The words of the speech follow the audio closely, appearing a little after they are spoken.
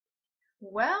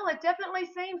Well, it definitely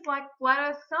seems like flat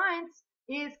earth science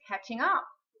is catching up.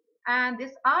 And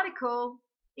this article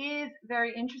is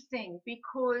very interesting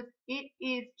because it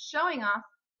is showing us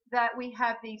that we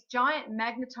have these giant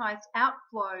magnetized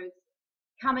outflows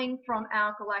coming from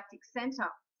our galactic center.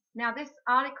 Now, this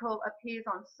article appears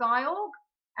on Sci.org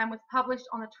and was published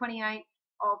on the 28th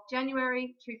of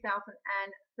January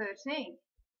 2013.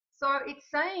 So it's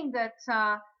saying that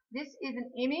this is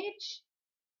an image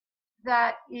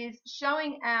that is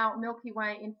showing our Milky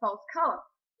Way in false color.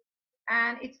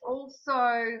 And it's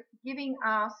also giving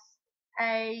us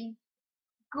a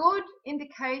good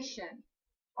indication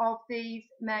of these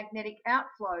magnetic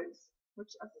outflows, which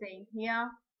are seen here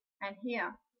and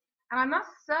here. And I must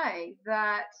say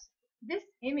that this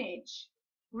image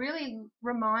really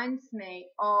reminds me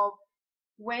of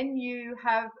when you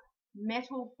have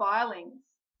metal filings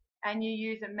and you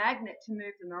use a magnet to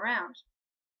move them around.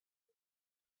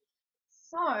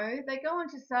 So they go on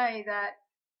to say that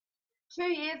 2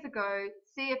 years ago,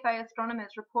 CFA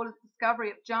astronomers reported the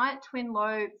discovery of giant twin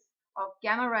lobes of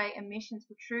gamma-ray emissions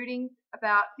protruding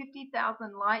about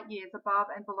 50,000 light years above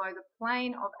and below the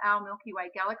plane of our Milky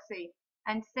Way galaxy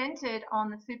and centered on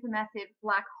the supermassive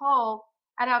black hole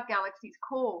at our galaxy's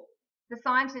core. The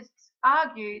scientists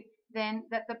argued then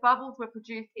that the bubbles were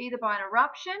produced either by an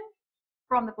eruption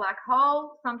from the black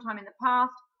hole sometime in the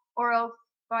past or else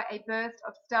by a burst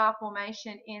of star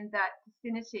formation in that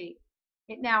vicinity.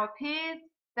 It now appears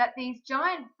that these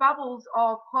giant bubbles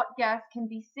of hot gas can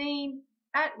be seen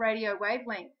at radio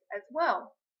wavelengths as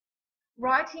well.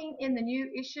 Writing in the new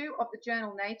issue of the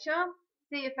journal Nature,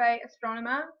 CFA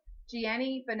astronomer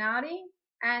Gianni Bernardi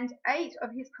and 8 of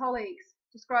his colleagues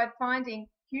described finding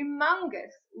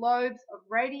humongous lobes of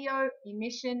radio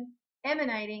emission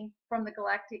emanating from the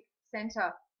galactic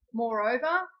center.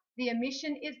 Moreover, the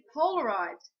emission is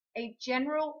polarized, a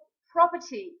general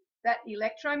property that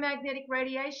electromagnetic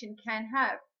radiation can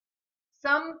have.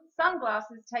 Some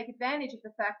sunglasses take advantage of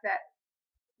the fact that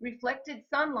reflected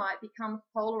sunlight becomes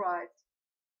polarized.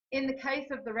 In the case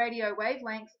of the radio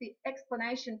wavelengths, the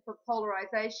explanation for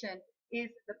polarization is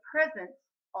the presence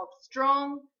of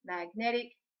strong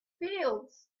magnetic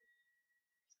fields.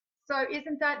 So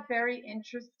isn't that very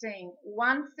interesting?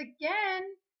 Once again,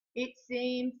 it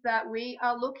seems that we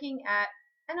are looking at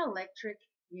an electric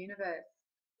universe.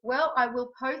 Well, I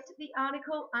will post the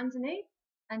article underneath,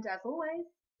 and as always,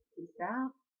 peace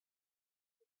out.